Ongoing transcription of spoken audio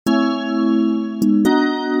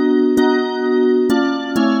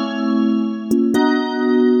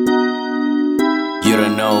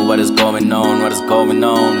what is going on, what is going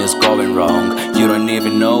on is going wrong. You don't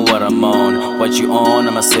even know what I'm on, what you on,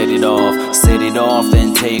 I'ma set it off,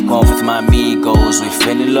 then take off with my amigos. We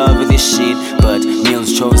fell in love with this shit, but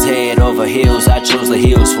Mills chose head over heels. I chose the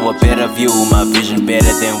hills for a better view, my vision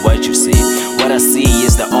better than what you see. What I see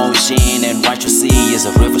is the ocean, and what you see is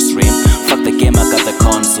a river stream. Fuck the game, I got the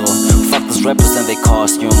console. Fuck those rappers and their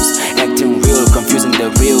costumes, acting real, confusing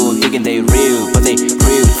the real, thinking they real, but they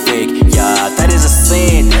real fake. Yeah, that is a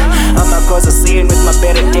sin. I'ma cause a scene with my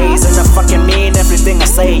better days, and I fucking mean everything I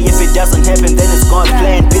say. If it doesn't happen, then it's God's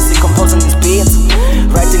plan. Busy composing these beats,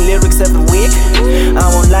 writing lyrics every week. I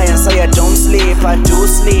won't lie and say I don't sleep, I do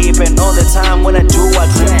sleep. And all the time when I do, I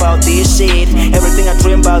dream about this shit. Everything I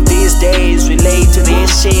dream about these days relate to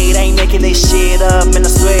this shit. I ain't making this shit up, man,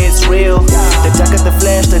 I swear it's real. The darker the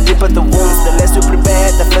flesh, the deeper the wounds. The less you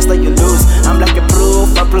prepare, the faster you lose. I'm like a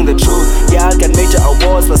proof, I bring the truth. Yeah, I got major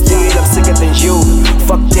awards, but still I'm sicker than you.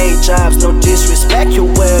 Fuck day jobs, no disrespect. You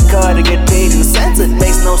work hard to get paid in cents, it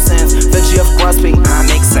makes no sense. Virtue of grasping, I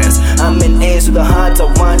make sense. I'm in A's with the heart, I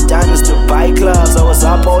want diamonds to buy clubs. I was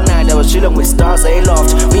up all night, I was chilling with stars they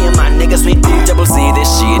loved. Me and my niggas, we double see this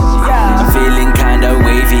shit. I'm feeling kinda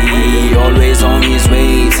wavy, always on his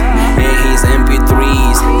waves, and his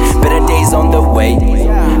MP3s. Better days on the way,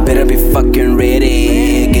 better be fucking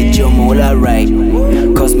ready. Get your moolah right,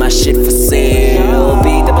 cause my shit for sale.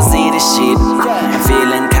 Big double see this shit. I'm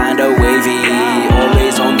feeling kinda wavy,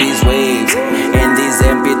 always on these waves, and these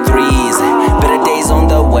MP3s. Better days on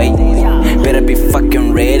the way, better be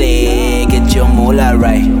fucking ready. Get your moolah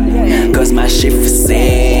right, cause my shit for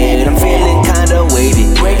sale. I'm feeling kinda wavy,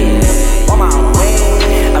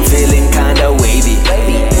 I'm feeling kinda wavy,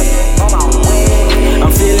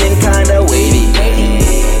 I'm feeling kinda wavy,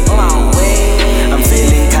 I'm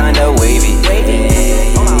feeling kinda wavy,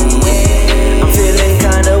 I'm feeling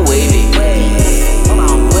kinda wavy,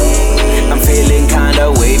 I'm feeling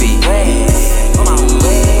kinda wavy,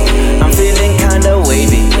 I'm feeling kinda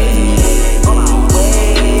wavy,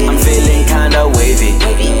 I'm feeling kinda wavy.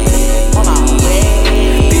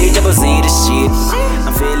 Big double Z the shit.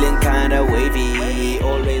 I'm feeling kinda wavy,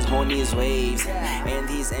 always on these waves, and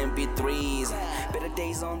these MP3s. Better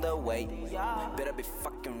days on the way, better be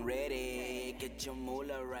fucking ready. Get your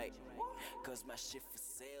moolah right, cause my shit for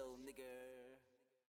sale.